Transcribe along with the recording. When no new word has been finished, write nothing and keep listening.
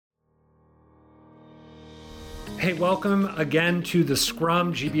Hey, welcome again to the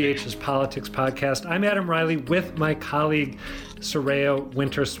Scrum, GBH's Politics Podcast. I'm Adam Riley with my colleague, Soraya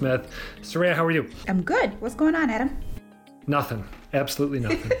Wintersmith. Soraya, how are you? I'm good. What's going on, Adam? Nothing. Absolutely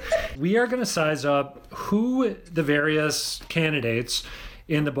nothing. We are going to size up who the various candidates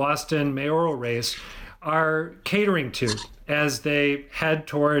in the Boston mayoral race are catering to as they head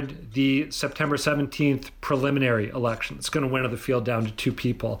toward the September 17th preliminary election. It's going to winnow the field down to two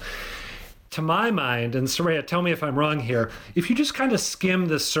people. To my mind, and Soraya, tell me if I'm wrong here, if you just kind of skim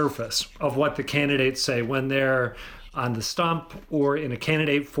the surface of what the candidates say when they're on the stump or in a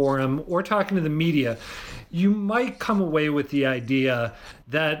candidate forum or talking to the media, you might come away with the idea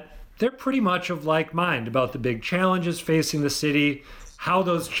that they're pretty much of like mind about the big challenges facing the city, how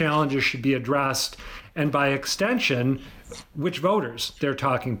those challenges should be addressed, and by extension, which voters they're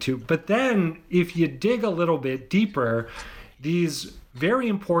talking to. But then if you dig a little bit deeper, these very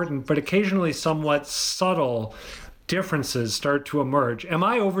important but occasionally somewhat subtle differences start to emerge. Am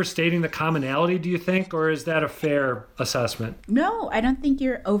I overstating the commonality, do you think, or is that a fair assessment? No, I don't think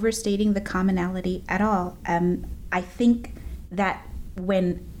you're overstating the commonality at all. I think that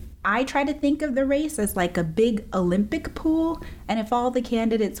when I try to think of the race as like a big Olympic pool, and if all the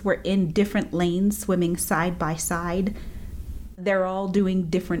candidates were in different lanes swimming side by side, they're all doing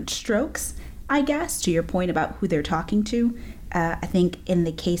different strokes, I guess, to your point about who they're talking to. I think in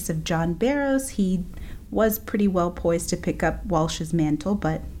the case of John Barrows, he was pretty well poised to pick up Walsh's mantle,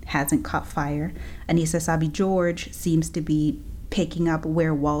 but hasn't caught fire. Annissa Essaibi-George seems to be picking up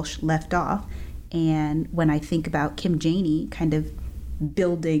where Walsh left off. And when I think about Kim Janey kind of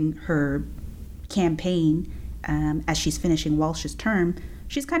building her campaign as she's finishing Walsh's term,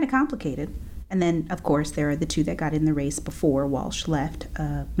 she's kind of complicated. And then, of course, there are the two that got in the race before Walsh left,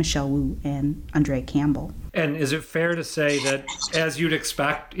 Michelle Wu and Andrea Campbell. And is it fair to say that, as you'd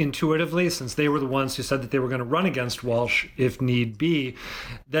expect intuitively, since they were the ones who said that they were going to run against Walsh if need be,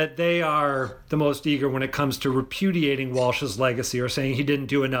 that they are the most eager when it comes to repudiating Walsh's legacy or saying he didn't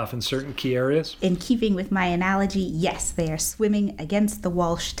do enough in certain key areas? In keeping with my analogy, yes, they are swimming against the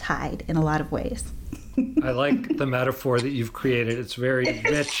Walsh tide in a lot of ways. I like the metaphor that you've created. It's very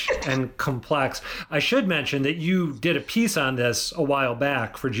rich and complex. I should mention that you did a piece on this a while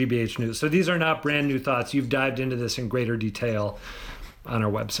back for GBH News. So these are not brand new thoughts. You've dived into this in greater detail on our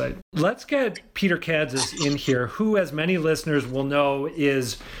website. Let's get Peter Kadzis in here, who, as many listeners will know,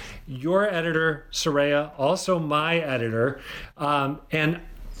 is your editor, Soraya, also my editor. And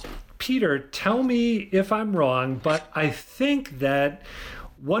Peter, tell me if I'm wrong, but I think that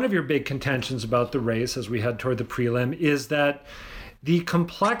one of your big contentions about the race as we head toward the prelim is that the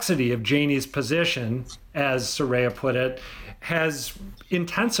complexity of Janey's position, as Soraya put it, has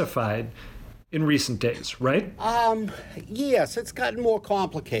intensified in recent days, right? Yes, it's gotten more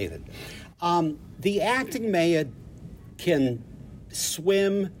complicated. The acting mayor can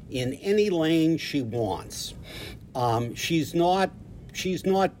swim in any lane she wants. She's not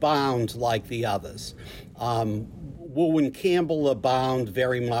bound like the others. Wu and Campbell are bound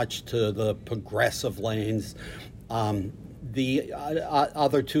very much to the progressive lanes. The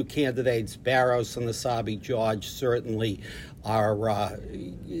other two candidates, Barrows and Essaibi-George, certainly are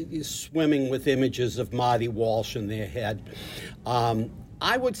swimming with images of Marty Walsh in their head.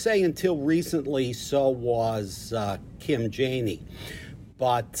 I would say until recently, so was Kim Janey.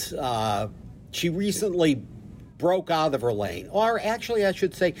 But she recently broke out of her lane. Or actually, I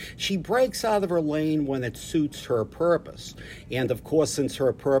should say, she breaks out of her lane when it suits her purpose. And of course, since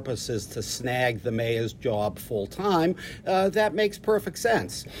her purpose is to snag the mayor's job full time, that makes perfect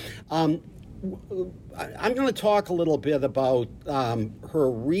sense. I'm going to talk a little bit about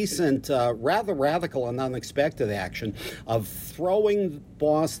her recent rather radical and unexpected action of throwing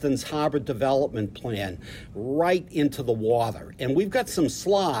Boston's harbor development plan right into the water. And we've got some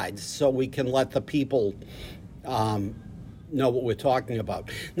slides so we can let the people know what we're talking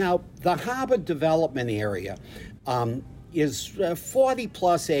about. Now, the harbor development area is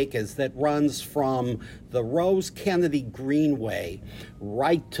 40-plus acres that runs from the Rose Kennedy Greenway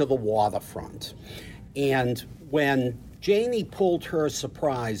right to the waterfront. And when Janey pulled her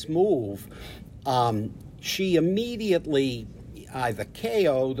surprise move, she immediately either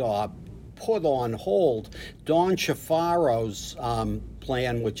KO'd or put on hold Don Chafaro's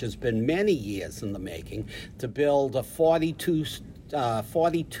plan, which has been many years in the making, to build a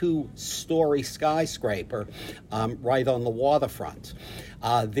 42-story skyscraper right on the waterfront.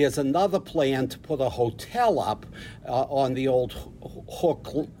 There's another plan to put a hotel up on the old Hook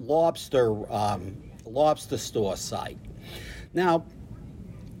lobster store site. Now,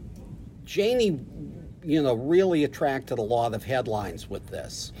 Janey, really attracted a lot of headlines with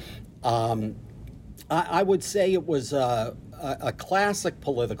this. I would say it was a classic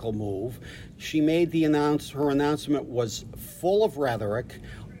political move. She made her announcement was full of rhetoric,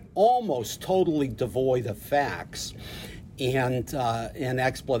 almost totally devoid of facts and an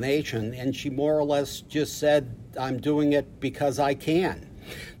explanation, and she more or less just said, "I'm doing it because I can."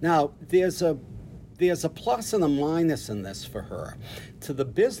 Now, there's a plus and a minus in this for her. To the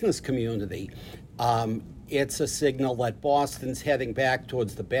business community, it's a signal that Boston's heading back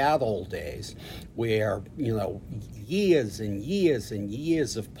towards the bad old days where, years and years and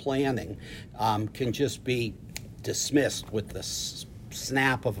years of planning can just be dismissed with the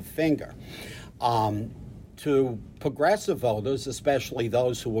snap of a finger. To progressive voters, especially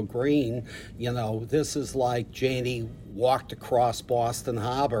those who are green, this is like Janie walked across Boston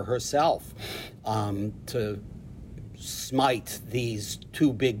Harbor herself to smite these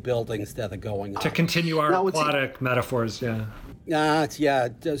two big buildings that are going on. To continue our aquatic metaphors, yeah.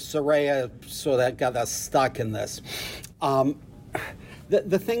 Soraya sort of got us stuck in this.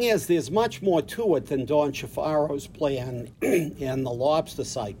 The thing is, there's much more to it than Don Chafaro's plan and the lobster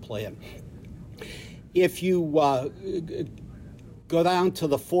site plan. If you go down to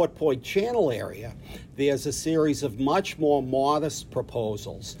the Fort Point Channel area, there's a series of much more modest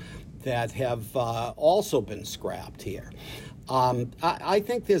proposals that have also been scrapped here. I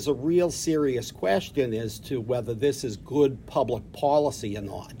think there's a real serious question as to whether this is good public policy or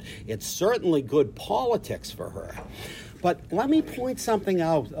not. It's certainly good politics for her. But let me point something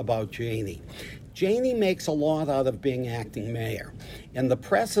out about Janie. Janie makes a lot out of being acting mayor. And the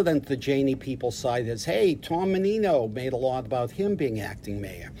precedent the Janie people cite is, hey, Tom Menino made a lot about him being acting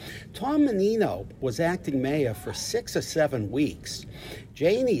mayor. Tom Menino was acting mayor for 6 or 7 weeks.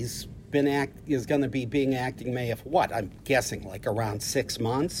 Janie's is going to be being acting mayor for what? I'm guessing like around 6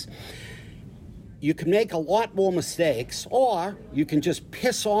 months. You can make a lot more mistakes, or you can just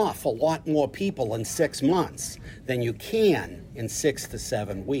piss off a lot more people in 6 months than you can in 6 to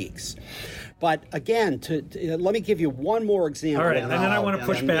 7 weeks. But again, let me give you one more example. All right, and then I want to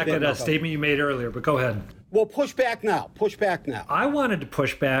push back at a statement you made earlier, but go ahead. Well, push back now. I wanted to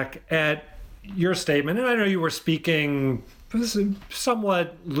push back at your statement, and I know you were speaking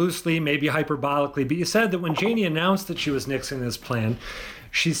somewhat loosely, maybe hyperbolically, but you said that when Janie announced that she was nixing this plan,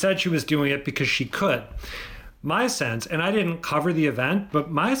 she said she was doing it because she could. My sense, and I didn't cover the event,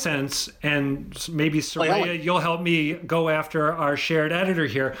 but my sense, and maybe Soraya, you'll help me go after our shared editor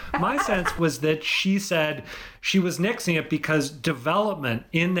here. My sense was that she said she was nixing it because development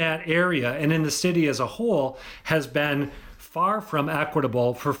in that area and in the city as a whole has been far from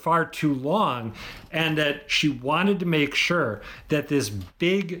equitable for far too long, and that she wanted to make sure that this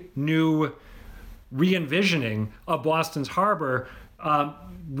big new re-envisioning of Boston's harbor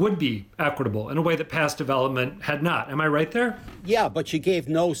would be equitable in a way that past development had not. Am I right there? Yeah, but she gave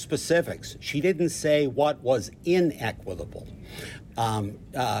no specifics. She didn't say what was inequitable.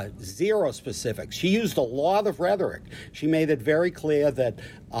 Zero specifics. She used a lot of rhetoric. She made it very clear that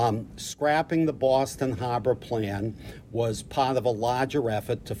scrapping the Boston Harbor Plan was part of a larger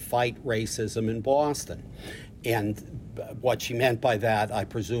effort to fight racism in Boston. And what she meant by that, I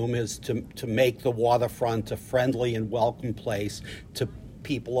presume, is to make the waterfront a friendly and welcome place to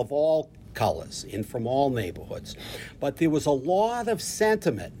people of all colors and from all neighborhoods. But there was a lot of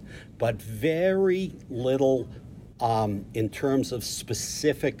sentiment, but very little in terms of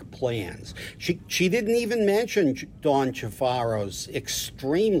specific plans. She didn't even mention Don Chafaro's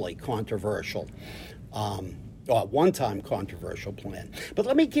extremely controversial one-time controversial plan. But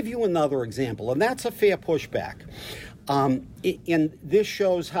let me give you another example, and that's a fair pushback. And this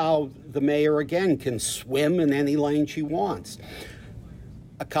shows how the mayor, again, can swim in any lane she wants.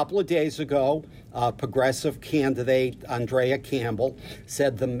 A couple of days ago, progressive candidate Andrea Campbell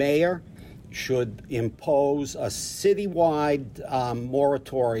said the mayor should impose a citywide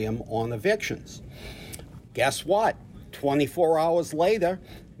moratorium on evictions. Guess what? 24 hours later,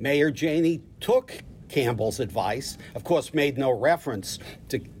 Mayor Janie took Campbell's advice, of course made no reference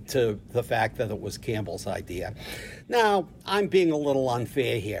to the fact that it was Campbell's idea. Now, I'm being a little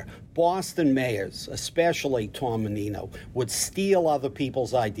unfair here. Boston mayors, especially Tom Menino, would steal other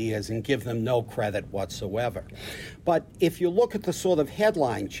people's ideas and give them no credit whatsoever. But if you look at the sort of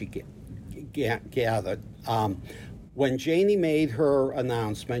headline she gathered, when Janie made her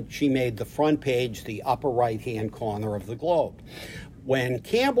announcement, she made the front page the upper right-hand corner of the Globe. When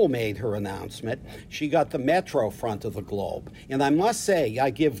Campbell made her announcement, she got the Metro front of the Globe. And I must say,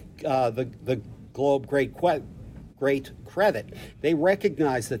 I give the Globe great credit. They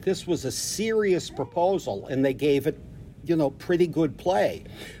recognized that this was a serious proposal, and they gave it, pretty good play.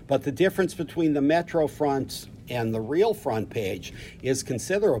 But the difference between the Metro front and the real front page is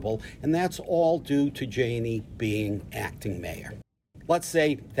considerable, and that's all due to Janie being acting mayor. Let's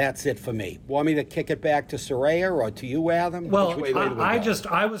say that's it for me. Want me to kick it back to Soraya or to you, Adam? Well,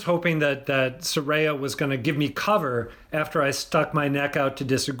 I was hoping that Soraya was going to give me cover after I stuck my neck out to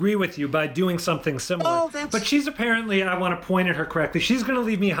disagree with you by doing something similar. But she's apparently, I want to point at her correctly, she's going to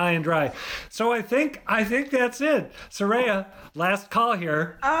leave me high and dry. So I think that's it. Soraya, last call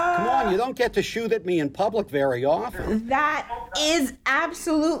here. Come on, you don't get to shoot at me in public very often. That is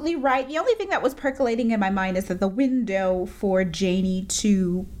absolutely right. The only thing that was percolating in my mind is that the window for Janie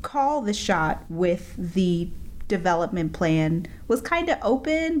to call the shot with the development plan was kind of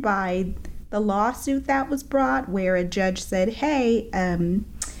open by the lawsuit that was brought, where a judge said, hey,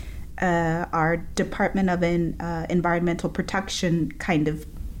 our Department of Environmental Protection kind of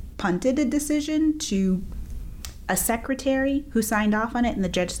punted a decision to a secretary who signed off on it, and the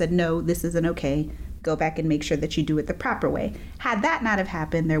judge said, no, this isn't okay. Go back and make sure that you do it the proper way. Had that not have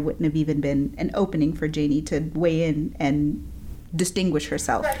happened, there wouldn't have even been an opening for Janie to weigh in and distinguish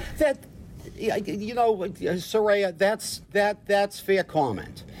herself. Soraya, that's fair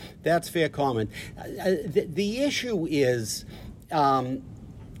comment. That's fair comment. The issue is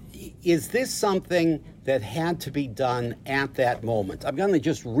this something that had to be done at that moment? I'm going to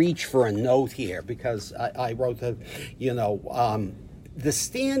just reach for a note here because I wrote that, the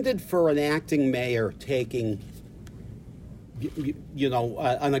standard for an acting mayor taking,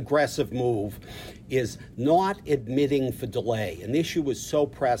 an aggressive move is not admitting for delay. An issue is so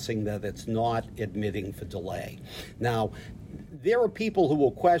pressing that it's not admitting for delay. Now, there are people who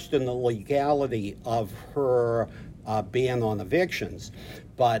will question the legality of her ban on evictions,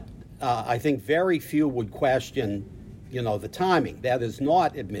 but I think very few would question, the timing. That is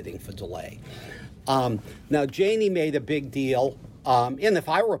not admitting for delay. Now, Janie made a big deal. And if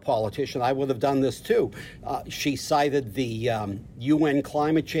I were a politician, I would have done this too. She cited the UN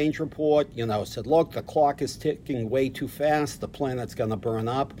climate change report, said, look, the clock is ticking way too fast. The planet's going to burn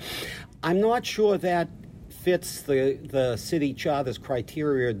up. I'm not sure that fits the city charter's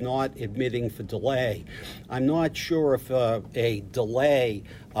criteria of not admitting for delay. I'm not sure if a delay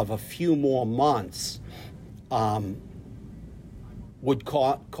of a few more months would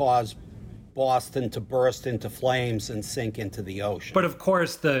cause Boston to burst into flames and sink into the ocean. But of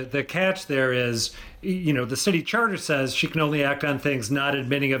course, the catch there is, the city charter says she can only act on things not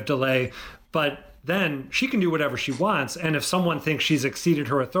admitting of delay, but then she can do whatever she wants. And if someone thinks she's exceeded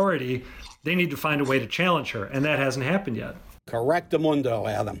her authority, they need to find a way to challenge her. And that hasn't happened yet. Correctamundo,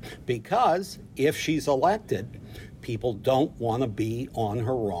 Adam. Because if she's elected, people don't want to be on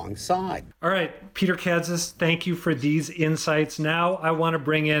her wrong side. All right, Peter Kadzis, thank you for these insights. Now I want to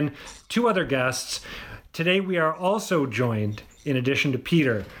bring in two other guests. Today we are also joined, in addition to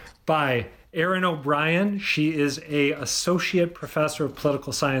Peter, by Erin O'Brien. She is an associate professor of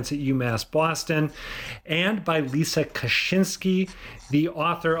political science at UMass Boston, and by Lisa Kaczynski, the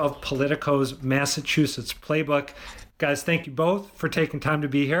author of Politico's Massachusetts Playbook. Guys, thank you both for taking time to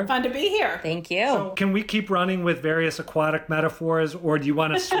be here. Fun to be here. Thank you. So can we keep running with various aquatic metaphors, or do you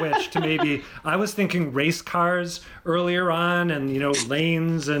want to switch to maybe, I was thinking race cars earlier on and,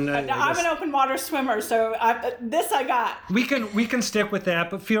 lanes and... I'm an open water swimmer, so this I got. We can stick with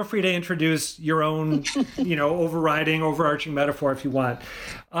that, but feel free to introduce your own, overarching metaphor if you want.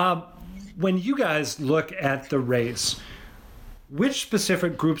 When you guys look at the race, which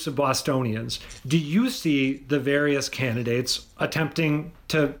specific groups of Bostonians do you see the various candidates attempting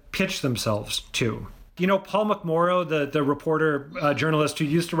to pitch themselves to? Paul McMorrow, the reporter, journalist who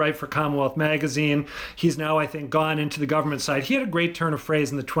used to write for Commonwealth Magazine, he's now, I think, gone into the government side. He had a great turn of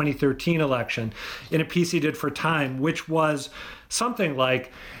phrase in the 2013 election in a piece he did for Time, which was something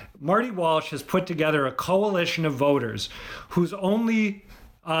like, Marty Walsh has put together a coalition of voters whose only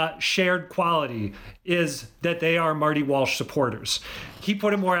shared quality is that they are Marty Walsh supporters. He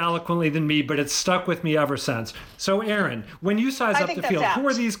put it more eloquently than me, but it's stuck with me ever since. So, Erin, when you size up the field, who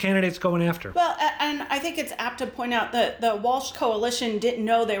are these candidates going after? Well, and I think it's apt to point out that the Walsh coalition didn't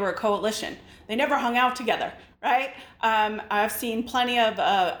know they were a coalition. They never hung out together, right? I've seen plenty of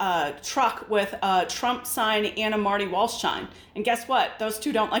a truck with a Trump sign and a Marty Walsh sign. And guess what? Those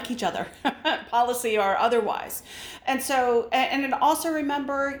two don't like each other, policy or otherwise. And so, and also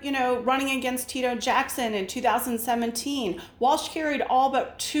remember, running against Tito Jackson in 2017, Walsh carried all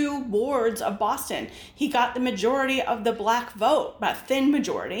but 2 wards of Boston. He got the majority of the black vote, a thin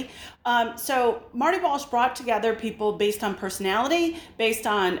majority. So Marty Walsh brought together people based on personality, based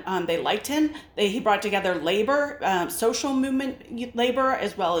on they liked him. He brought together labor. labor, social movement labor,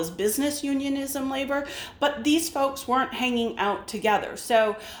 as well as business unionism labor. But these folks weren't hanging out together.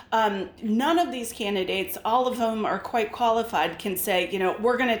 So none of these candidates, all of whom are quite qualified, can say,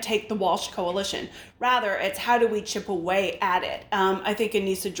 we're going to take the Walsh coalition. Rather, it's how do we chip away at it? I think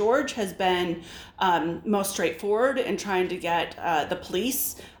Anissa George has been most straightforward in trying to get the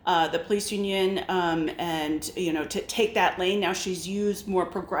police union, and to take that lane. Now she's used more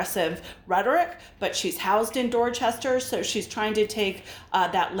progressive rhetoric, but she's housed in Dorchester, so she's trying to take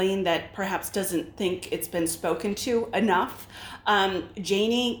that lane that perhaps doesn't think it's been spoken to enough.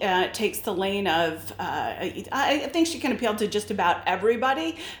 Janie takes the lane of, I think she can appeal to just about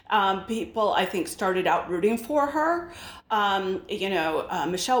everybody. People, I think, started out rooting for her.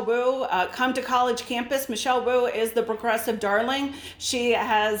 Michelle Wu, come to college campus. Michelle Wu is the progressive darling. She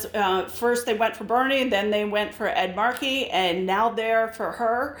has, first they went for Bernie, then they went for Ed Markey, and now they're for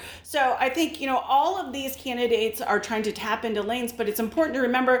her. So I think, all of these candidates are trying to tap into lanes, but it's important to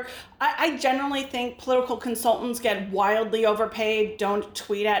remember, I generally think political consultants get wildly overpaid. Don't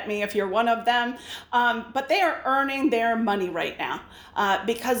tweet at me if you're one of them. But they are earning their money right now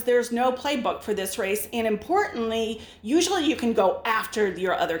because there's no playbook for this race. And importantly, usually you can go after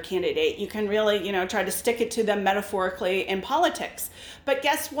your other candidate. You can really, try to stick it to them metaphorically in politics. But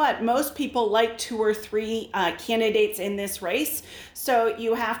guess what? Most people like 2 or 3 candidates in this race. So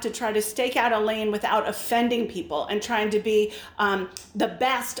you have to try to stake out a lane without offending people and trying to be the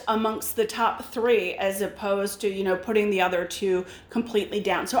best amongst the top 3 as opposed to, putting the other 2 completely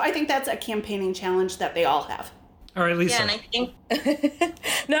down. So I think that's a campaigning challenge that they all have. All right, Lisa. Yeah, and I think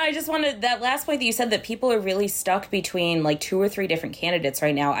no, I just wanted that last point that you said that people are really stuck between like 2 or 3 different candidates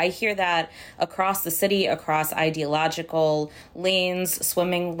right now. I hear that across the city, across ideological lanes,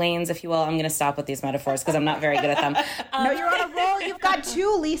 swimming lanes, if you will. I'm going to stop with these metaphors because I'm not very good at them. No, you're on a roll. You've got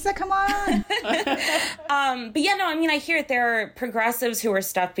 2, Lisa. Come on. But yeah, no, I mean, I hear it. There are progressives who are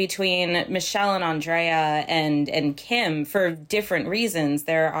stuck between Michelle and Andrea and Kim for different reasons.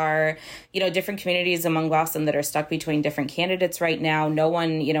 There are, different communities among Boston that are stuck between different candidates right now. No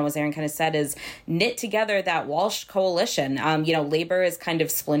one, as Aaron kind of said, is knit together that Walsh coalition. Labor is kind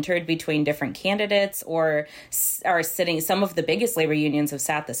of splintered between different candidates or are sitting. Some of the biggest labor unions have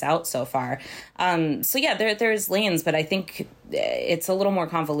sat this out so far. So yeah, there's lanes, but I think it's a little more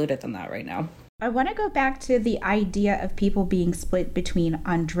convoluted than that right now. I want to go back to the idea of people being split between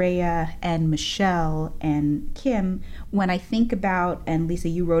Andrea and Michelle and Kim. When I think about, and Lisa,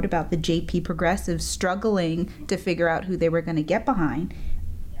 you wrote about the JP progressives struggling to figure out who they were going to get behind.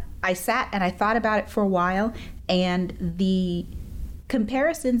 I sat and I thought about it for a while, and the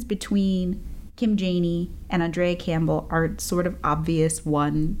comparisons between Kim Janey and Andrea Campbell are sort of obvious.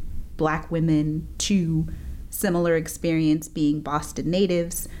 1, Black women. 2, similar experience being Boston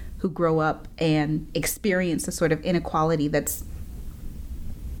natives who grow up and experience the sort of inequality that's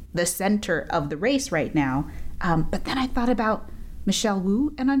the center of the race right now. But then I thought about Michelle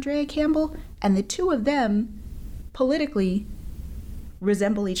Wu and Andrea Campbell, and the 2 of them politically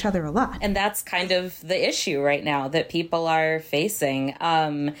resemble each other a lot. And that's kind of the issue right now that people are facing.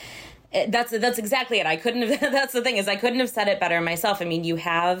 That's exactly it. I couldn't have, that's the thing is I couldn't have said it better myself. I mean, you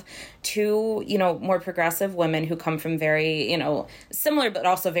have 2, more progressive women who come from very, similar, but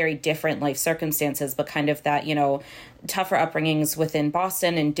also very different life circumstances, but kind of that, tougher upbringings within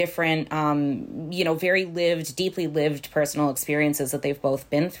Boston and different, very deeply lived personal experiences that they've both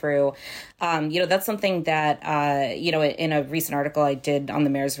been through. That's something that, in a recent article I did on the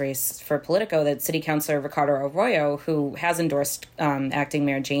mayor's race for Politico, that City Councilor Ricardo Arroyo, who has endorsed acting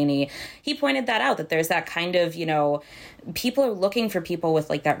Mayor Janey, he pointed that out, that there's that kind of, people are looking for people with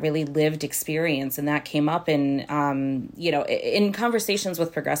like that really lived experience. And that came up in, in conversations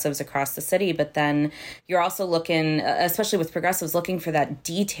with progressives across the city. But then you're also looking, especially with progressives, looking for that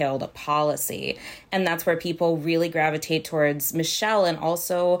detailed policy. And that's where people really gravitate towards Michelle and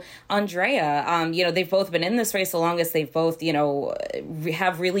also Andrea. They've both been in this race the longest. They've both,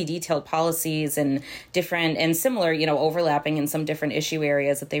 have really detailed policies and different and similar, overlapping in some different issue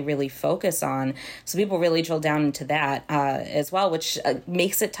areas that they really focus on. So people really drill down into that as well, which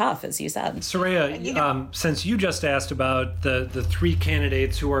makes it tough, as you said. Soraya, since you just asked about the 3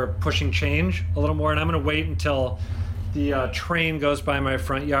 candidates who are pushing change a little more, and I'm going to wait until the train goes by my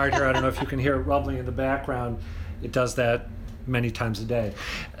front yard here. I don't know if you can hear it rumbling in the background. It does that many times a day.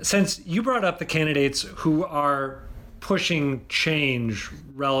 Since you brought up the candidates who are pushing change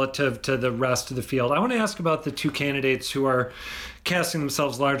relative to the rest of the field, I want to ask about the 2 candidates who are casting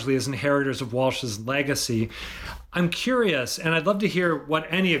themselves largely as inheritors of Walsh's legacy. I'm curious, and I'd love to hear what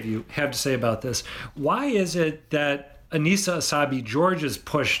any of you have to say about this. Why is it that Anissa Asabi George's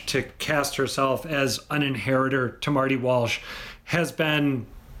push to cast herself as an inheritor to Marty Walsh has been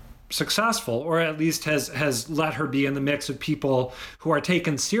successful, or at least has let her be in the mix of people who are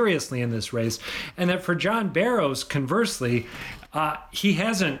taken seriously in this race. And that for John Barrows, conversely, he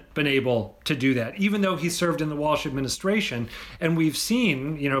hasn't been able to do that, even though he served in the Walsh administration. And we've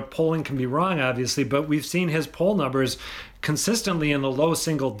seen, polling can be wrong, obviously, but we've seen his poll numbers consistently in the low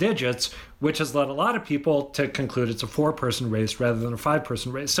single digits, which has led a lot of people to conclude it's a 4-person race rather than a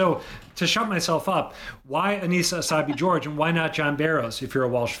 5-person race. So to shut myself up, why Anissa Asabi George and why not John Barrows if you're a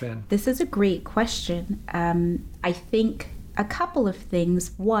Walsh fan? This is a great question. I think a couple of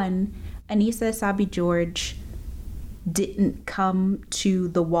things. One, Anissa Asabi George didn't come to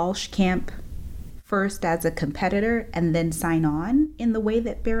the Walsh camp first as a competitor and then sign on in the way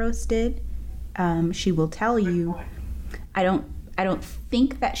that Barrows did. She will tell you, I don't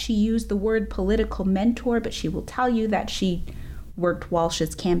think that she used the word political mentor, but she will tell you that she worked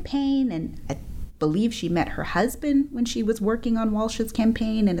Walsh's campaign, and I believe she met her husband when she was working on Walsh's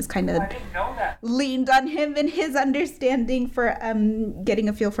campaign, and has kind of leaned on him and his understanding for getting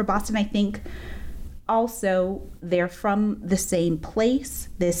a feel for Boston. I think also they're from the same place,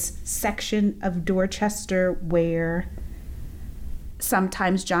 this section of Dorchester where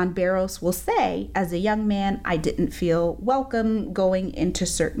sometimes John Barrows will say, as a young man, I didn't feel welcome going into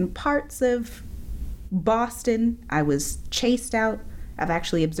certain parts of Boston. I was chased out. I've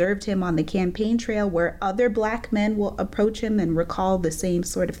actually observed him on the campaign trail where other black men will approach him and recall the same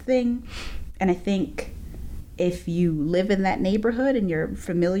sort of thing. And I think if you live in that neighborhood and you're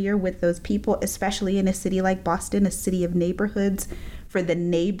familiar with those people, especially in a city like Boston, a city of neighborhoods, for the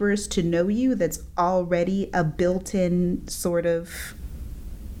neighbors to know you, that's already a built-in sort of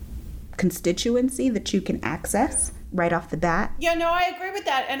constituency that you can access right off the bat. Yeah, no, I agree with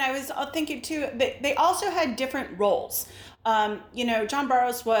that. And I was thinking too, they also had different roles. John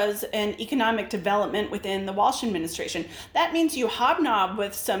Barrows was in economic development within the Walsh administration. That means you hobnob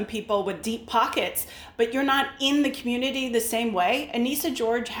with some people with deep pockets, but you're not in the community the same way. Anissa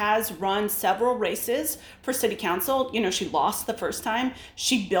George has run several races for city council. She lost the first time.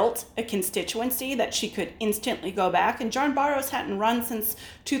 She built a constituency that she could instantly go back. And John Barrows hadn't run since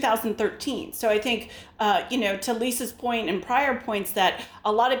 2013. So I think, to Lisa's point and prior points, that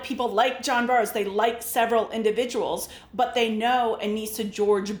a lot of people like John Barrows, they like several individuals, but they know Anissa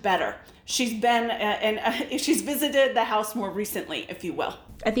George better. She's been she's visited the house more recently, if you will.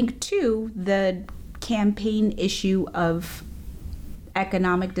 I think, too, the campaign issue of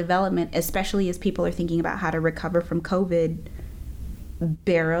economic development, especially as people are thinking about how to recover from COVID,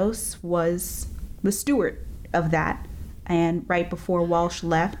 Barrows was the steward of that. And right before Walsh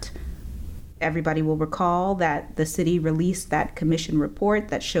left, everybody will recall that the city released that commission report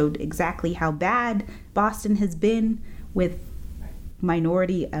that showed exactly how bad Boston has been with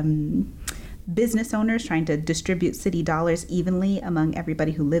minority business owners trying to distribute city dollars evenly among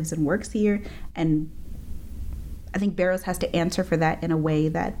everybody who lives and works here. And I think Barrows has to answer for that in a way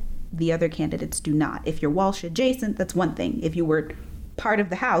that the other candidates do not. If you're Walsh adjacent, that's one thing. If you were part of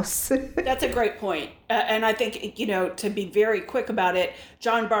the house. That's a great point. And I think, to be very quick about it,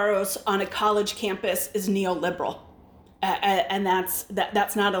 John Barrows on a college campus is neoliberal. And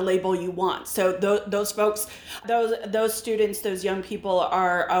that's not a label you want. So those folks, those students, those young people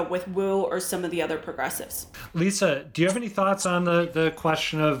are with Wu or some of the other progressives. Lisa, do you have any thoughts on the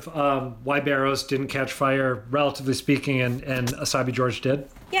question of why Barrows didn't catch fire, relatively speaking, and Asabi George did?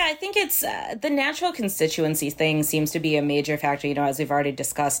 Yeah, I think it's the natural constituency thing seems to be a major factor, as we've already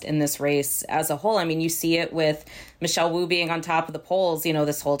discussed in this race as a whole. I mean, you see it with Michelle Wu being on top of the polls,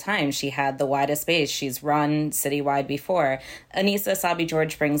 this whole time. She had the widest base. She's run citywide before. Anissa Asabi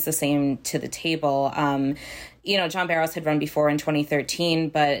George brings the same to the table. John Barrows had run before in 2013,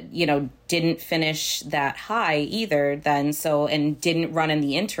 but, didn't finish that high either then. So, and didn't run in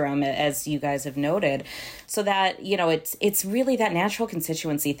the interim, as you guys have noted. So that, it's really that natural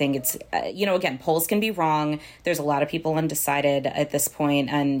constituency thing. It's, again, polls can be wrong. There's a lot of people undecided at this point,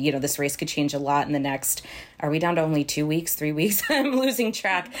 and, this race could change a lot in the next, are we down to only 2 weeks, 3 weeks? I'm losing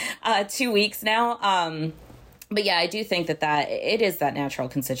track. 2 weeks now. But yeah, I do think that it is that natural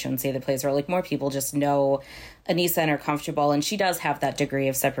constituency that plays a role. Like, more people just know Anissa and are comfortable, and she does have that degree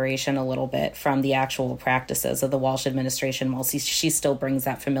of separation a little bit from the actual practices of the Walsh administration, while she still brings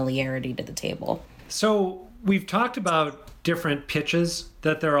that familiarity to the table. So we've talked about different pitches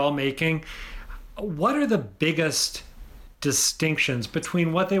that they're all making. What are the biggest distinctions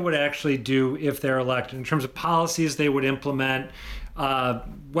between what they would actually do if they're elected in terms of policies they would implement,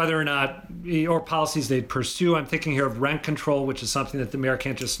 whether or not, or policies they'd pursue. I'm thinking here of rent control, which is something that the mayor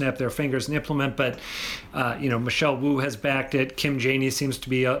can't just snap their fingers and implement. But, Michelle Wu has backed it. Kim Janey seems to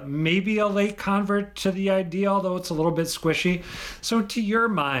be maybe a late convert to the idea, although it's a little bit squishy. So to your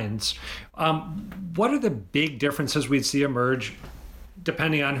minds, what are the big differences we'd see emerge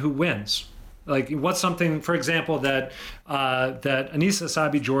depending on who wins? Like, what's something, for example, that Undecideds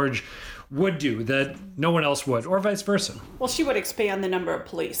Sabi-George would do that no one else would, or vice versa? Well, she would expand the number of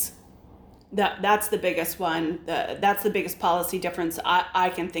police. That's the biggest one. That's the biggest policy difference I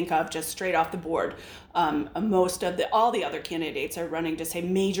can think of just straight off the board. Most of all the other candidates are running to say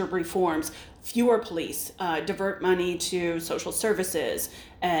major reforms, fewer police, divert money to social services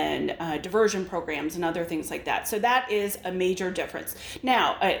and diversion programs and other things like that. So that is a major difference.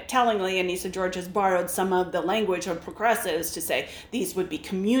 Now, tellingly, Undecideds has borrowed some of the language of progressives to say these would be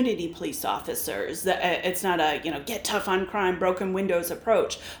community police officers. It's not a get tough on crime, broken windows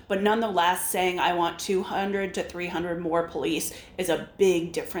approach, but nonetheless saying I want 200 to 300 more police is a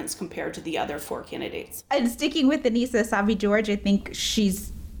big difference compared to the other four candidates. And sticking with Undecideds Sabi-George, I think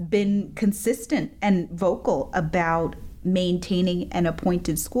she's been consistent and vocal about maintaining an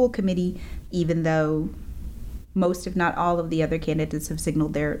appointed school committee, even though most, if not all, of the other candidates have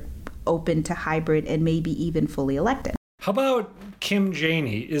signaled they're open to hybrid and maybe even fully elected. How about Kim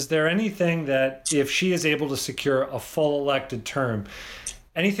Janey? Is there anything that, if she is able to secure a full elected term,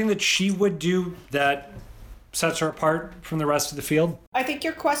 anything that she would do that sets her apart from the rest of the field? I think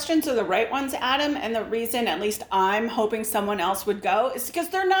your questions are the right ones, Adam, and the reason at least I'm hoping someone else would go is because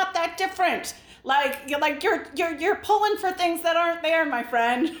they're not that different. Like you're pulling for things that aren't there, my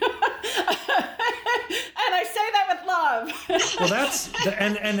friend. And I say that with love. Well, that's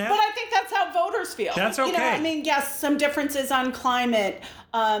and that, but I think that's how voters feel. That's okay. Yes, some differences on climate.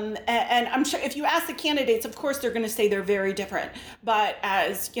 And I'm sure if you ask the candidates, of course, they're going to say they're very different. But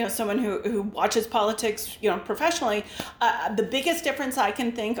as someone who watches politics, professionally, the biggest difference I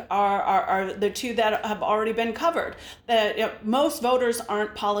can think are the two that have already been covered. That most voters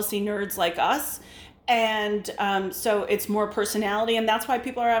aren't policy nerds like us. And so it's more personality, and that's why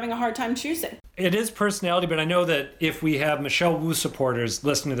people are having a hard time choosing. It is personality, but I know that if we have Michelle Wu supporters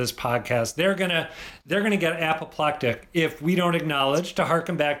listening to this podcast, they're gonna get apoplectic if we don't acknowledge, to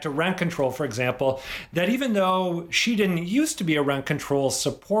harken back to rent control, for example, that even though she didn't used to be a rent control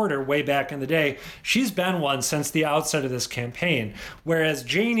supporter way back in the day, she's been one since the outset of this campaign. Whereas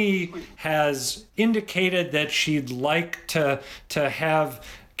Janey has indicated that she'd like to have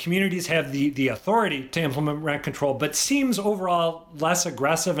communities have the authority to implement rent control, but seems overall less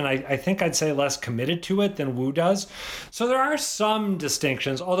aggressive, and I think I'd say less committed to it than Wu does. So there are some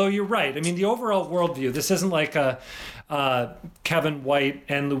distinctions, although you're right. I mean, the overall worldview, this isn't like a Kevin White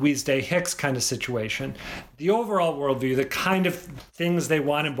and Louise Day Hicks kind of situation. The overall worldview, the kind of things they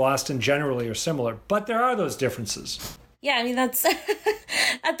want in Boston generally are similar, but there are those differences. Yeah, I mean, that's kind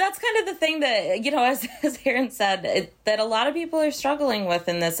of the thing that, as Aaron said, that a lot of people are struggling with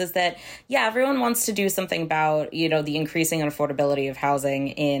in this is that, yeah, everyone wants to do something about, the increasing affordability of housing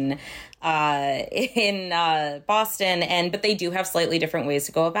in Boston, but they do have slightly different ways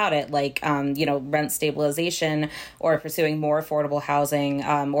to go about it, like, rent stabilization or pursuing more affordable housing,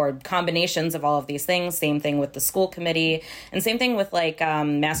 or combinations of all of these things. Same thing with the school committee, and same thing with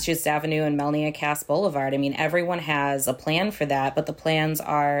Massachusetts Avenue and Melnia Cass Boulevard. I mean, everyone has a plan for that, but the plans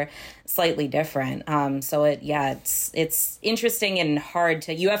are slightly different. So it's interesting and hard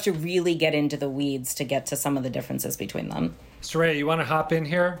you have to really get into the weeds to get to some of the differences between them. Soraya, you want to hop in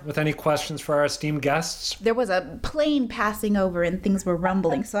here with any questions for our esteemed guests? There was a plane passing over and things were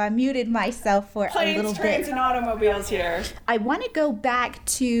rumbling, so I muted myself for a little bit. Planes, trains, and automobiles here. I want to go back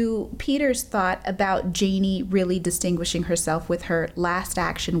to Peter's thought about Janey really distinguishing herself with her last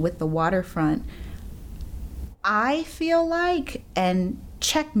action with the waterfront. I feel like, and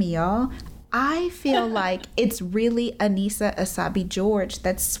check me y'all, I feel like it's really Undecideds Sabi-George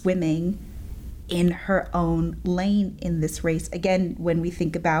that's swimming in her own lane in this race. Again, when we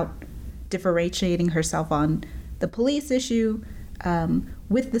think about differentiating herself on the police issue,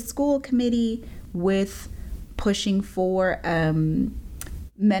 with the school committee, with pushing for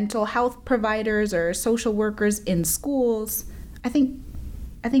mental health providers or social workers in schools, I think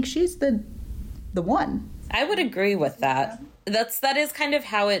she's the one. I would agree with that. That is kind of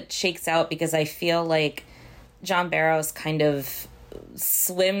how it shakes out, because I feel like John Barrows kind of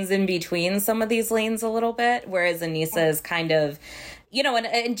swims in between some of these lanes a little bit, whereas Undecideds is kind of,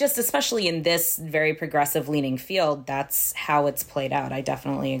 and just especially in this very progressive leaning field, that's how it's played out. I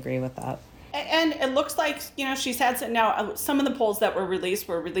definitely agree with that. And it looks like, she's had some of the polls that were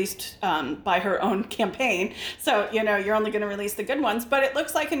released by her own campaign. So, you're only going to release the good ones. But it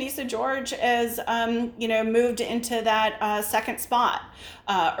looks like Anissa George is, moved into that second spot.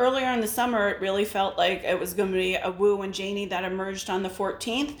 Earlier in the summer, it really felt like it was going to be a Wu and Janey that emerged on the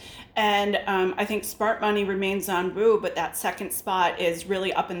 14th. And I think Smart Money remains on Wu, but that second spot is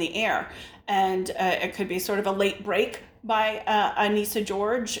really up in the air. And it could be sort of a late break by Anissa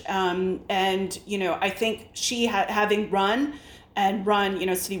George. And, I think she having run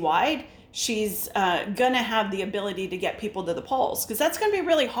citywide, she's going to have the ability to get people to the polls, because that's going to be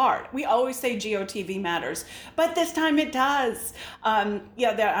really hard. We always say GOTV matters, but this time it does.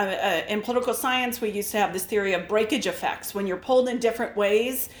 In political science, we used to have this theory of breakage effects, when you're pulled in different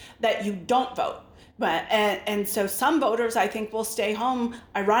ways that you don't vote. And so some voters, I think, will stay home,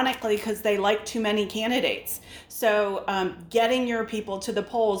 ironically, because they like too many candidates. So getting your people to the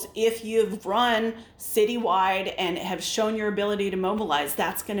polls, if you've run citywide and have shown your ability to mobilize,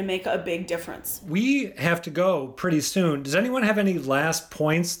 that's going to make a big difference. We have to go pretty soon. Does anyone have any last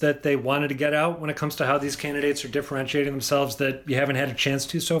points that they wanted to get out when it comes to how these candidates are differentiating themselves that you haven't had a chance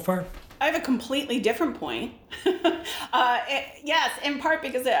to so far? I have a completely different point. Yes, in part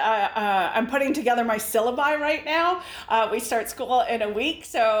because I'm putting together my syllabi right now. We start school in a week,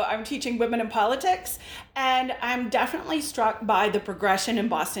 so I'm teaching women in politics. And I'm definitely struck by the progression in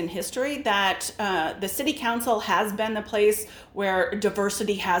Boston history that the city council has been the place where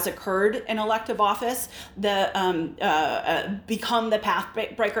diversity has occurred in elective office. Become the path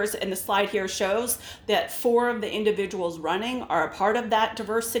breakers, and the slide here shows that 4 of the individuals running are a part of that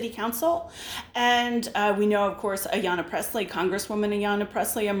diverse city council. And we know, of course, Congresswoman Ayanna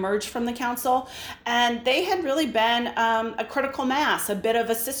Pressley emerged from the council, and they had really been a critical mass, a bit of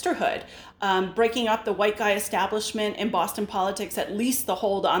a sisterhood. Breaking up the white guy establishment in Boston politics, at least the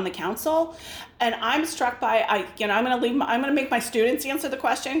hold on the council. And I'm struck by, I'm going to make my students answer the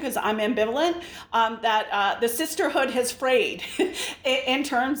question because I'm ambivalent, that the sisterhood has frayed in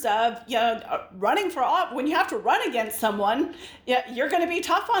terms of, running for office. When you have to run against someone, you're going to be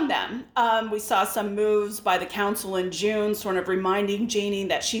tough on them. We saw some moves by the council in June, sort of reminding Janey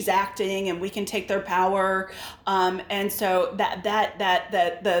that she's acting and we can take their power. And so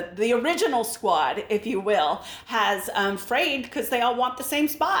the original squad, if you will, has frayed because they all want the same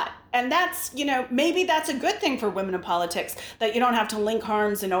spot. And that's, maybe that's a good thing for women in politics, that you don't have to link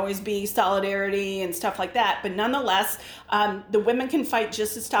arms and always be solidarity and stuff like that. But nonetheless, the women can fight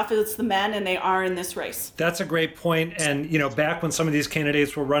just as tough as the men, and they are in this race. That's a great point. And, back when some of these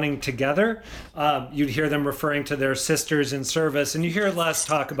candidates were running together, you'd hear them referring to their sisters in service. And you hear less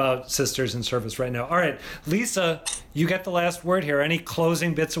talk about sisters in service right now. All right, Lisa, you get the last word here. Any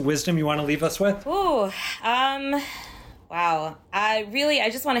closing bits of wisdom you want to leave us with? Ooh, wow. I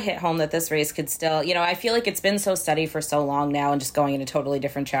just want to hit home that this race could still, I feel like it's been so steady for so long now and just going in a totally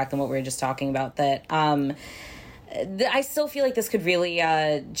different track than what we were just talking about, that I still feel like this could really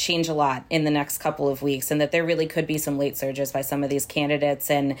change a lot in the next couple of weeks, and that there really could be some late surges by some of these candidates,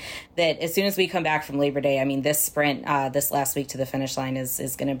 and that as soon as we come back from Labor Day, this sprint this last week to the finish line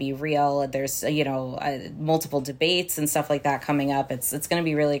is going to be real. There's, multiple debates and stuff like that coming up. It's going to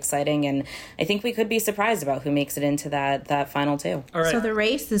be really exciting, and I think we could be surprised about who makes it into that final 2. All right. So the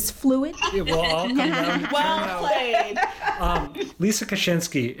race is fluid. It will all come down to Well played. Lisa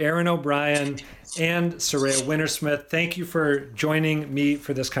Kaczynski, Aaron O'Brien, and Soraya Wintersmith, thank you for joining me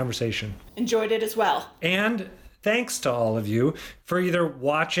for this conversation. Enjoyed it as well. And thanks to all of you for either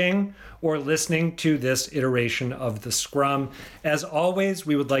watching or listening to this iteration of The Scrum. As always,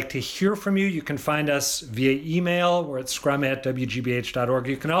 we would like to hear from you. You can find us via email. We're at scrum@wgbh.org.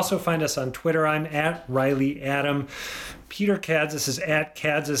 You can also find us on Twitter. I'm at Riley Adam. Peter Kadzis is at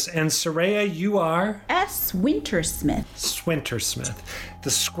Kadzis. And Soraya, you are? S. Wintersmith. Swintersmith.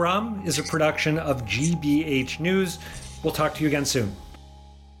 The Scrum is a production of GBH News. We'll talk to you again soon.